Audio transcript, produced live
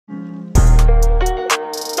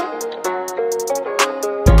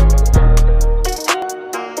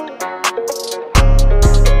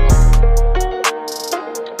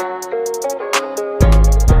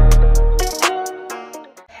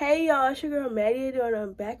Maddie, and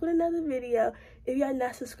I'm back with another video. If y'all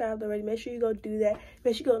not subscribed already, make sure you go do that.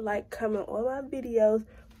 Make sure you go like, comment on my videos.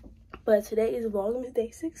 But today is Vlogmas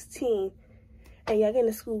day 16, and y'all getting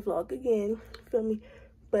a school vlog again, feel me?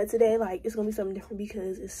 But today, like, it's gonna be something different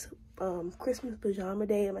because it's Christmas pajama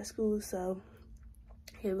day at my school, so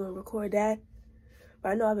yeah, we're gonna record that. But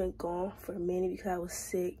I know I've been gone for a minute because I was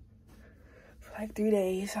sick for like 3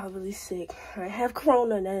 days. I was really sick. I didn't have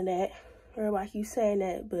corona, none of that. Everybody keeps saying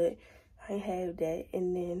that, but I ain't have that.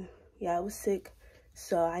 And then, yeah, I was sick,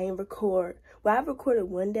 so I ain't record. Well, I recorded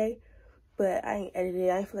one day, but I ain't edited it.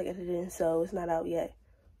 I ain't feel like editing, so it's not out yet.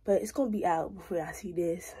 But it's gonna be out before I see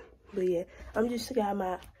this. But yeah, I'm just got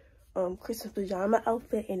my Christmas pajama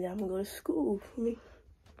outfit, and then I'm gonna go to school for me.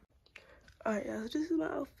 Alright, y'all, so this is my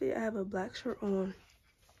outfit. I have a black shirt on,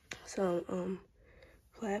 some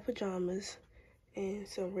plaid pajamas, and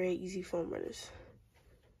some red Easy Foam runners.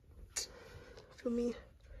 For me,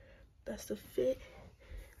 that's the fit.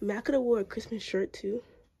 I mean, I could have wore a Christmas shirt too,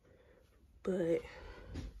 but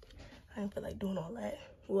I didn't feel like doing all that.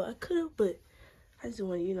 Well, I could have, but I just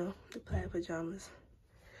wanted, you know, the plaid pajamas.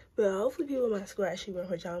 But hopefully people in my school actually wear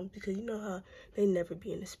pajamas, because you know how they never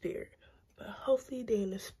be in the spirit. But hopefully they in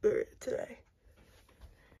the spirit today.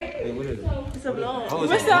 Hey, what is it? It's a vlog. Oh,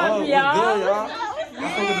 What's up, y'all?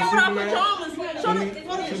 Show me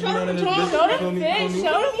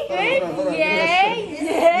Yay!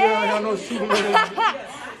 Yeah, y'all know Superman.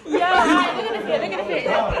 Yo, alright, look at the fit, look at the fit.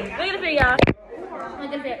 Look at the fit, y'all.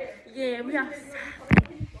 Look at the fit. Yeah, we got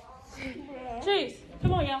Chase,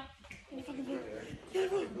 come on, y'all.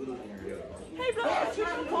 Hey, bro.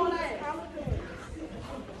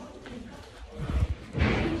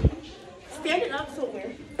 Stand it up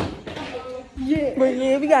somewhere. Yeah. But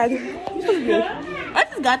yeah, we got it. I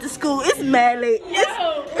just got to school. It's mad late.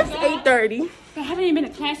 It's 8:30. I haven't even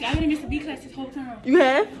been to class yet. I haven't missed a B class this whole time. You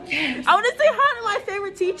have? Yes. I want to say hi to my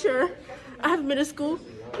favorite teacher. I haven't been to school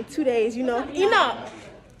in 2 days, you know. Enoch.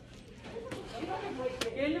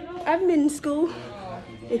 I haven't been in school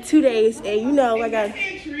in 2 days, and you know I gotta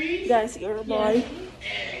see everybody.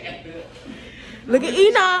 Look at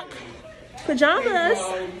Enoch. Pajamas.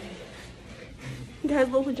 You guys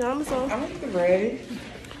little pajamas on. I'm ready.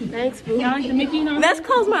 Thanks, boo. Y'all like the Mickey Mouse? Let's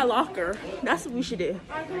close my locker. That's what we should do.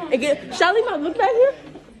 And get, shall I leave my look back here?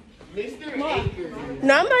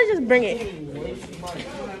 No, I'm gonna just bring it.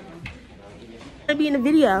 Gonna be in the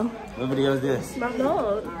video. What video is this? My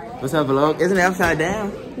vlog. What's up, vlog? Isn't it upside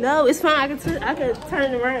down? No, it's fine. I can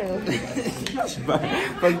turn it around. First you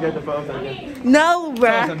got the phone upside down. No,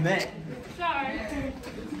 bruh. Sorry.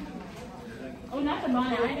 Oh, not the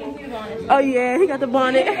bonnet. I didn't see the bonnet. Oh yeah, he got the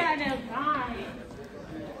bonnet.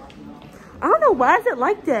 I don't know, why is it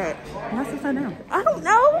like that? Why is it upside down? I don't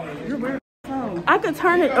know. You're wearing a phone. I could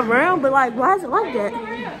turn it around, but like, why is it like that?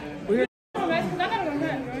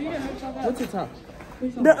 What's your top?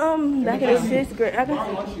 The back in the 6th grade. I can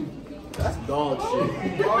see. That's dog shit.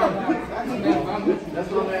 That's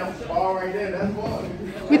my man's ball right there. That's ball.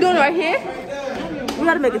 We doing it right here? We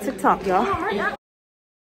gotta make a TikTok, y'all.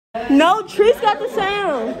 No, Trees got the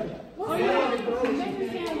sound.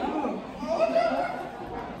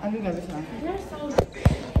 I do that this time.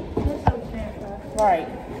 Right.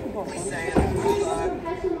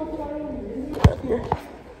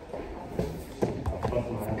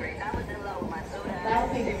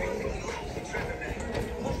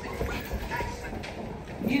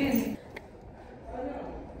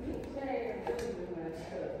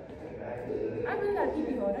 I really gotta keep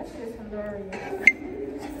you going. That shit is hilarious.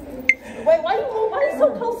 Wait, why you so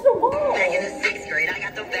close to the wall? Back in the 6th grade, I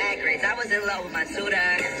got the bad grades. I was in love with my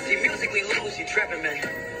tutor. See, music we lose, you tripping, man.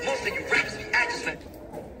 Most of you rappers be actors, man.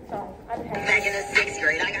 Back in the 6th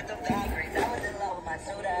grade, I got the bad grades. I was in love with my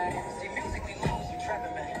tutor. See, music we lose, you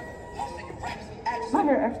tripping, man. Most of you rappers be actors. My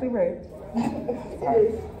hair actually red.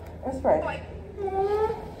 That's right.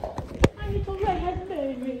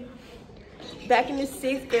 Back in the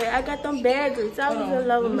 6th grade, I got them bad grades. I was in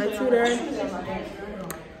love with my tutor.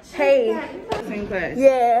 Hey. Same class.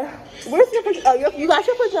 Yeah. Where's your pajamas? Oh, you got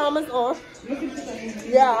your pajamas on.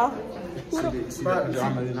 Yeah.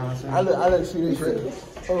 I let you this right.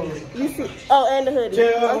 You see? Oh, and the hoodie.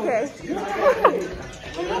 Yeah. Okay.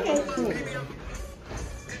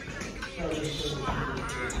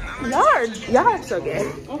 Y'all are so gay.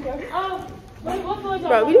 Okay. Wait, what floor is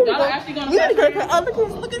Bro, we need to go. actually gonna We need to go. Oh,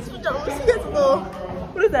 look at his pajamas. He has a little.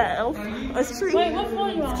 What is that? Elf? A tree? Wait, what floor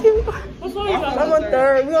you on? Cute. What floor you on? I'm on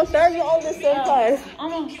 3rd. We on 3rd. You all in the same class.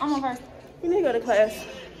 I'm on first. We need to go to class.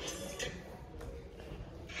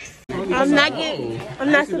 I'm not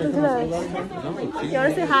slipping clothes. You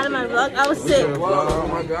wanna say hi to my vlog? I was sick. Oh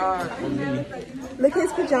my god. Look at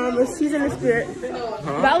his pajamas. He's in the spirit.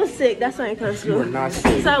 But I was sick. That's why I ain't come to school. Not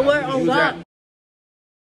sick. So I wear on God.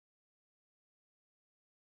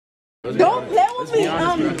 Don't play with me,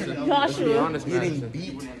 Joshua. Getting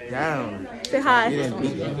beat down. Say hi.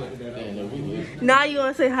 Now you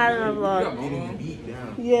wanna say hi to my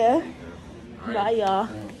vlog? Yeah. Bye, y'all.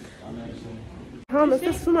 Thomas,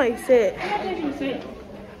 that's what somebody said.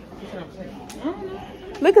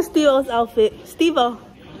 Look at Steve's outfit. Steve-O.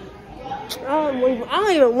 I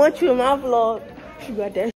don't even want you in my vlog. You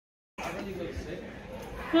got that.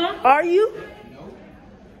 Huh? Are you?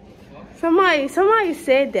 Somebody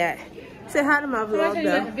said that. Say hi to my vlog,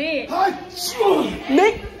 though.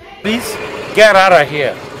 Nick. Please get out of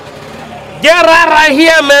here. Get out of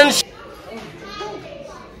here, man.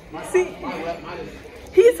 See,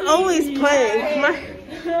 he's always playing.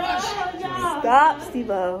 Stop,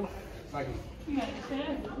 Steve-O.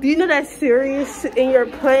 Do you know that's serious and you're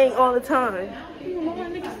playing all the time?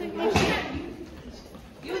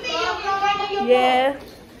 Yeah.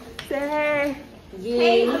 Say hey.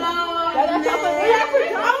 Hey, hello.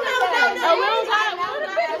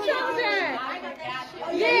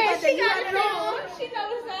 Yeah, she got it on. She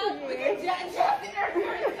knows up.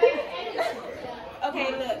 Okay,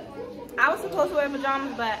 look. I was supposed to wear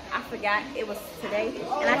pajamas, but I forgot it was today.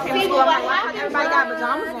 And I came to school, I'm like, why everybody got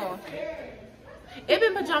pajamas on? It's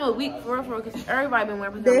been pajama week for real, because everybody been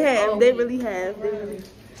wearing They pajamas. have. They really have.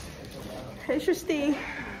 Hey, Tristy.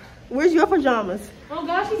 Where's your pajamas? Oh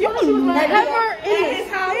gosh, she's You never in his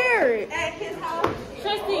spirit. At his house.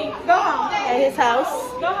 Tristy, Go home. At his house.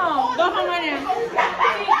 go home. Go home right now. See, this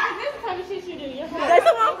is the type of shit you do. You're Like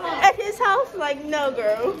someone at his house? Like, no,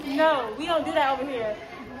 girl. No, we don't do that over here.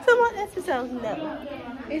 Someone at his house? No.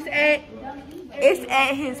 It's at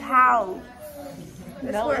his house.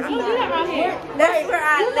 That's We where don't do that around here. That's where You I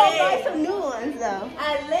gonna buy live. some new ones, though. I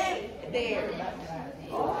live there.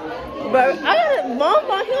 But I gotta, Mom,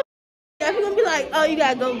 he'll gonna be like, oh, you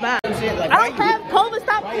gotta go buy. I don't have COVID.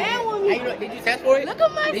 Stop playing with me. Did you test for it? Look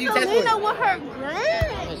at my Selena with her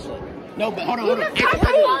grams. No, but hold on, You can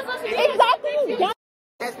exactly. You got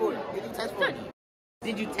Test for it. Did you test for it?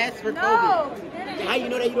 Did you test for COVID? How you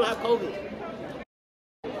know that you don't have COVID?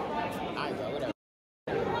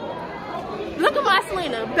 Look at my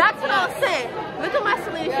Selena. Back to what I was saying. Look at my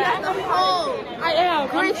Selena. She has the whole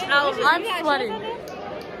Grinch out. I'm sweating.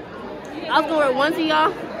 I was gonna wear onesie,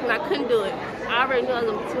 y'all, and I couldn't do it. I already knew I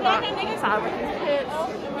was gonna be too hot. So I ripped these pants.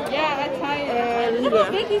 Yeah, that's tight. And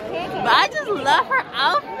yeah. But I just love her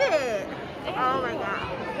outfit. Oh my god.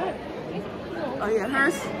 Oh yeah,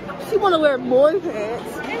 hers. She wanna wear boy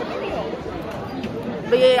pants.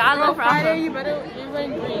 But yeah, I love her outfit. You better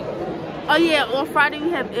green. Oh yeah, on Friday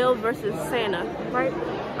we have Elle versus Santa, right?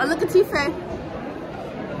 Oh, look at T-Faye.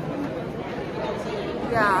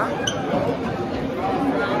 Yeah.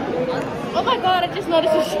 Oh my god, I just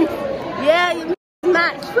noticed your shoes. Yeah, you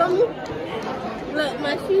match, feel me? Look,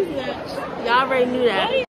 my shoes match. Y'all already knew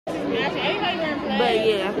that. Everybody wearing black. But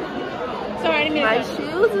yeah, Sorry, I didn't mean my to.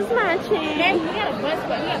 shoes is matching. Hey, we got a bus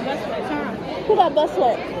sweat. We got bus sweat. Turn around. Who got bus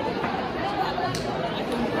sweat?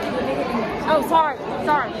 Oh, sorry.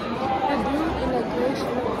 Sorry. The dude in the gray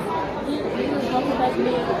shirt, he was walking back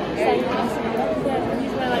me saying,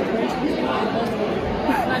 he's wearing like gray shoes.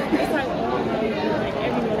 Like, it's like,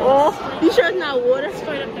 everywhere. Oh, you sure it's not water?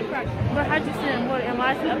 Straight up the crack. But how you sitting water and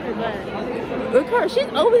why is it up her butt? Look her, she's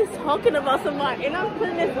always talking about somebody, and I'm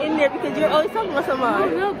putting this in there because you're always talking about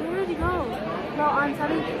somebody. No, where did he go? No, I'm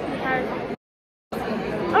telling you, he has.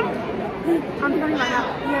 I'm telling you right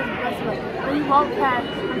now, he has bus sweat. When you walk past,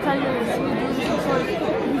 I'm telling you, he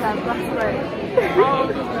has bus sweat. All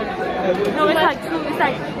over his butt. No, it's like two.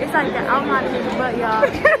 It's like the outline of his butt, y'all.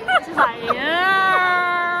 It's just like,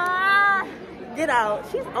 yeah. Get out.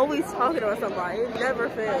 She's always talking about somebody. It never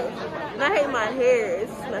fails. And I hate my hair.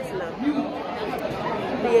 It's messing up.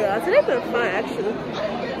 But yeah, today's been fun, actually.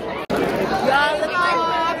 Y'all look like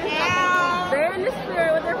they're in the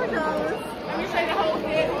spirit with their pajamas. Let me show you the whole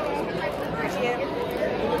fit.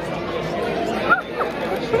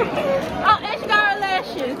 Oh, and she got her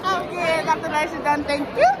lashes. Oh, yeah, got the lashes done. Thank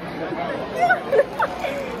you.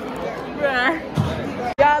 Bruh.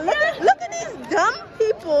 Y'all, look at these dumb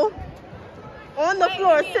people on the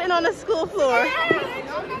floor, sitting on the school floor.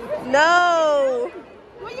 No.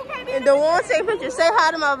 And Dawn, take pictures. Say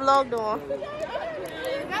hi to my vlog, Dawn.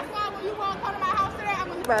 That's why when you want to come to my house today, I'm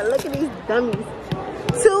going to... Bruh, look at these dummies.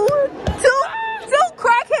 Two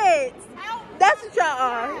crackheads. That's what y'all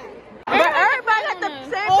are. But everybody got the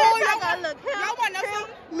same pants. I gotta look. Y'all want to know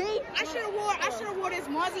something? Me? I should have wore this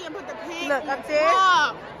one fuzzy and put the pink. Look, up there.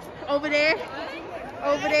 Over there.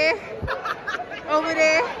 Over there. Over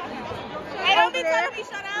there. Hey, don't be telling me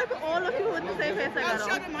shut up. Look at all the people with the same face I got on.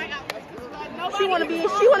 Shut up, my outfit. She wanna be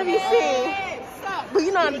seen. But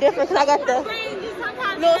you know I'm different because I got the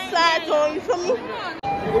little sides on, you feel me?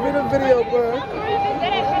 Give me the video, bro.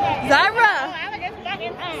 Zyra,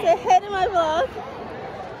 say hey to my vlog.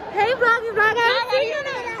 Hey vloggy vlog, I see you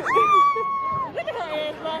now. Look at her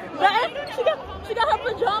ass, she got her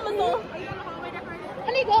pajamas on. I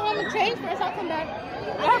need to go home and change first. I'll come back.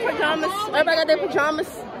 Her pajamas, everybody got their pajamas.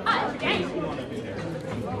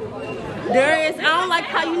 Darius, I don't like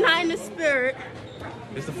how you not in the spirit.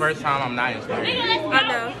 It's the first time I'm not in spirit. I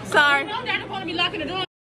know, sorry. Dorian,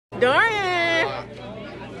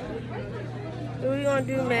 what we gonna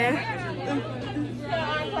do, man?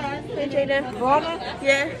 Hey, Jada.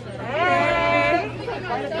 Yeah.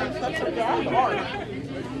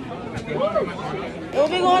 What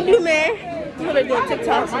we gonna do, man? We're gonna do a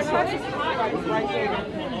TikTok.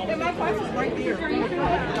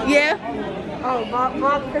 Yeah. Oh,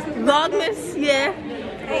 Vlogmas, yeah.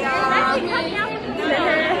 Hey, y'all.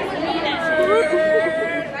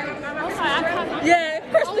 Yeah,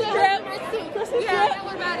 Christmas trip. Christmas trip.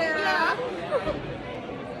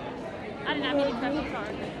 I did not mean to cut you,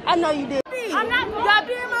 sorry. I know you did. I'm not Y'all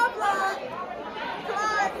be in my vlog.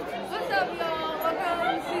 What's up, y'all?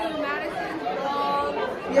 Welcome to Madison's vlog.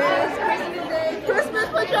 Yes. Christmas Day. Christmas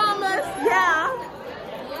pajamas. Yeah.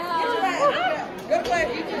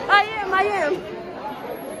 I am.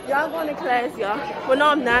 Y'all going to class, y'all. Well, no,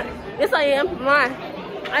 I'm not. Yes, I am. Mine.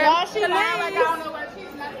 I am. She lying like I don't know where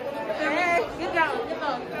she's not. Hey, Get down. Get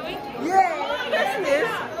down. yeah, Christmas.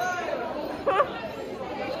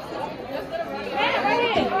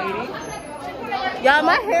 Y'all,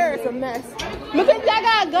 my hair is a mess. Because I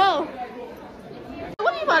gotta go.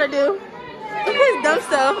 What are you about to do? Look at his dumb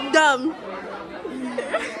stuff. Dumb.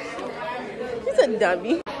 He's a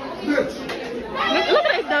dummy. Look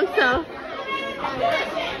at his dumb stuff.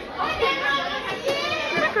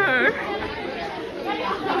 Look at her.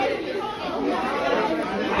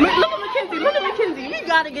 Look at Mackenzie. Look at Mackenzie. We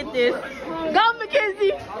gotta get this. Go,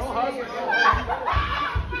 Mackenzie.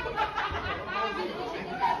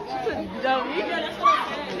 Dummy.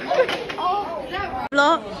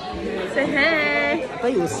 Vlog. Say hey. I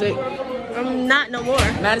thought you was sick. I'm not no more.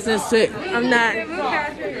 Madison's sick. I'm not.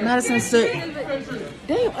 Madison's sick.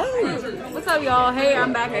 Damn, What's up, y'all? Hey,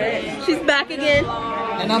 I'm back again. She's back again.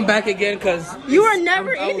 And I'm back again because You were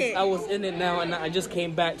never in it. I was in it now and I just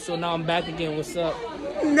came back, so now I'm back again. What's up?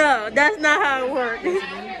 No, that's not how it works.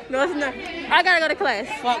 No, it's not. I gotta go to class.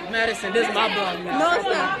 Fuck Madison, this is my blog. No, it's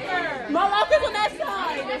not. My lock is on that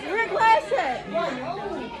side. Where class at?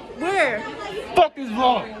 Where? Fuck this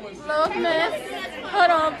vlog. Vlogmas.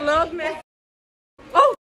 Hold on, Vlogmas.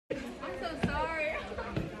 Oh. I'm so sorry.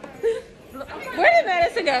 Where did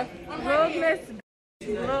Madison go? Vlogmas.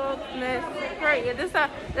 Vlogmas. Hurry. This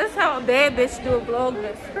is how a bad bitch do a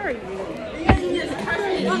Vlogmas. Hurry.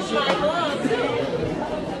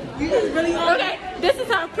 Okay, this is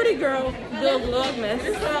how a pretty girl do a Vlogmas.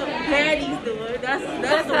 This is how baddies do it.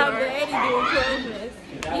 That's how baddies do a Vlogmas.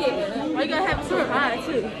 Yeah. Why you gotta have a sore eye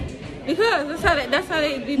too? Because that's how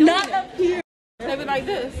they be doing it. Not up here. They be like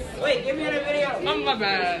this. Wait, give me another video. Oh my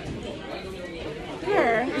bad.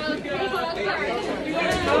 Here.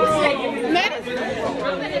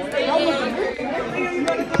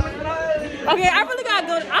 Okay, I really gotta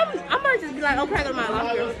go. I might just be like, okay, I go to my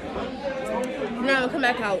locker. Then I'm gonna come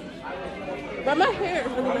back out. But my hair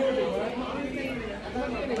is really.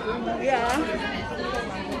 Yeah.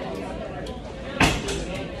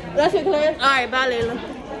 That's your class? Alright, bye, Layla.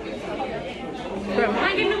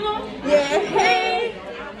 Yeah. Hey.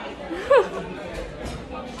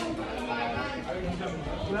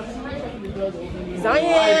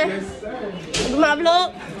 Zion. Look at my vlog.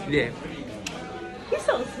 Yeah. He's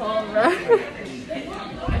so tall, bro.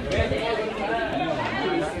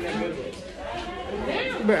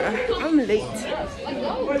 Bruh, I'm late.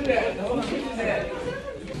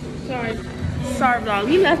 Sorry, vlog.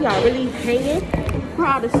 We left y'all really hanging. We're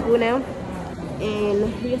out of school now. And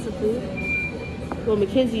we get some food. Well,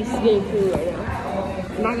 Mackenzie's getting food right now.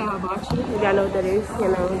 And I got hibachi. You gotta know what that is. You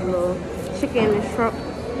know, a little chicken and shrimp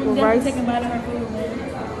with rice. Take a bite of her food,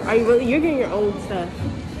 man. Are you really? You're getting your own stuff.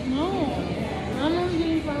 No. I'm not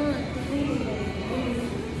getting fine.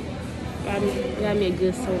 Got me a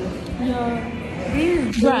good soda. Yeah.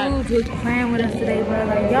 These dudes was playing with us today, bro.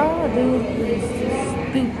 Like, y'all dudes is just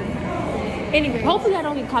stupid. Anyway, hopefully I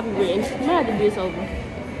don't get copywritten. We might have to do this over.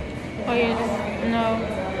 Oh, yeah. No.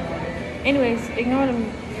 Anyways, ignore them.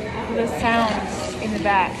 The sounds. in the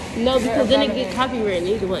back. No, because then it get copywritten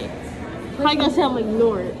either way. How you gonna say I'm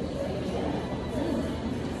ignoring it?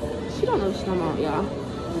 She don't know what she's talking about, y'all.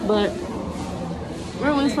 But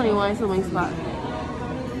we're in 21, it's a wing spot.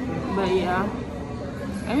 But yeah.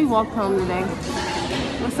 And we walked home today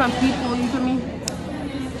with some people, you feel me?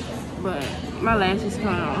 But my lash is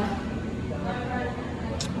coming off.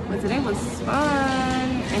 But today was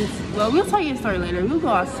fun. And well, we'll tell you a story later. We'll go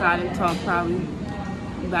outside and talk probably.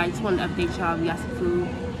 But I just wanted to update y'all. We got some food.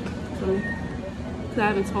 Cause I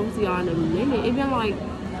haven't talked to y'all in a minute. It's been like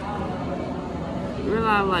real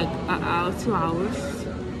life, like an hour, 2 hours.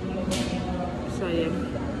 So yeah.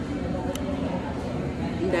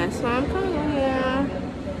 That's why I'm coming here.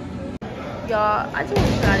 Y'all, I just want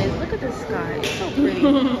to try this. Look at the sky. It's so pretty.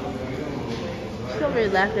 She's over here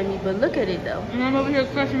laughing at me, but look at it though. And I'm over here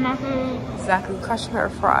crushing my food. Exactly, crushing her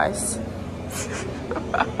fries.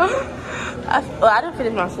 I didn't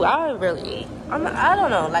finish my food. I didn't really eat. I don't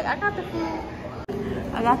know. Like, I got the food.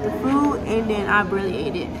 And then I barely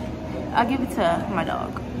ate it. I'll give it to my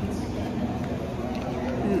dog.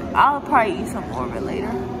 I'll probably eat some more of it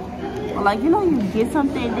later. But like, you know, you get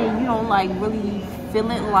something and then you don't like really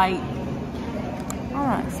feel it. Like, I don't know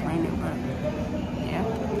how to explain it, but yeah.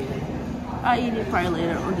 I'll eat it probably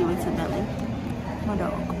later or give it to Bentley, my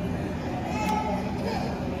dog.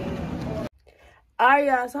 Alright,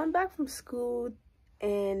 y'all, so I'm back from school,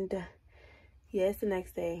 and yeah, it's the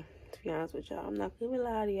next day, to be honest with y'all. I'm not gonna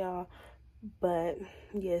lie to y'all, but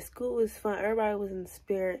yeah, school was fun. Everybody was in the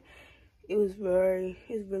spirit. It's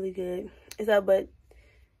really good. But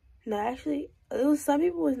no, actually, some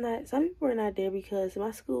people were not there because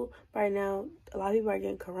my school right now, a lot of people are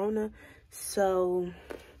getting corona, so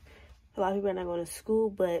a lot of people are not going to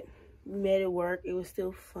school, but we made it work. It was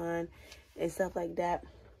still fun and stuff like that.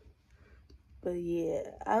 But yeah,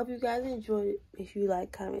 I hope you guys enjoyed it. If you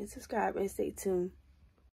like, comment, subscribe, and stay tuned.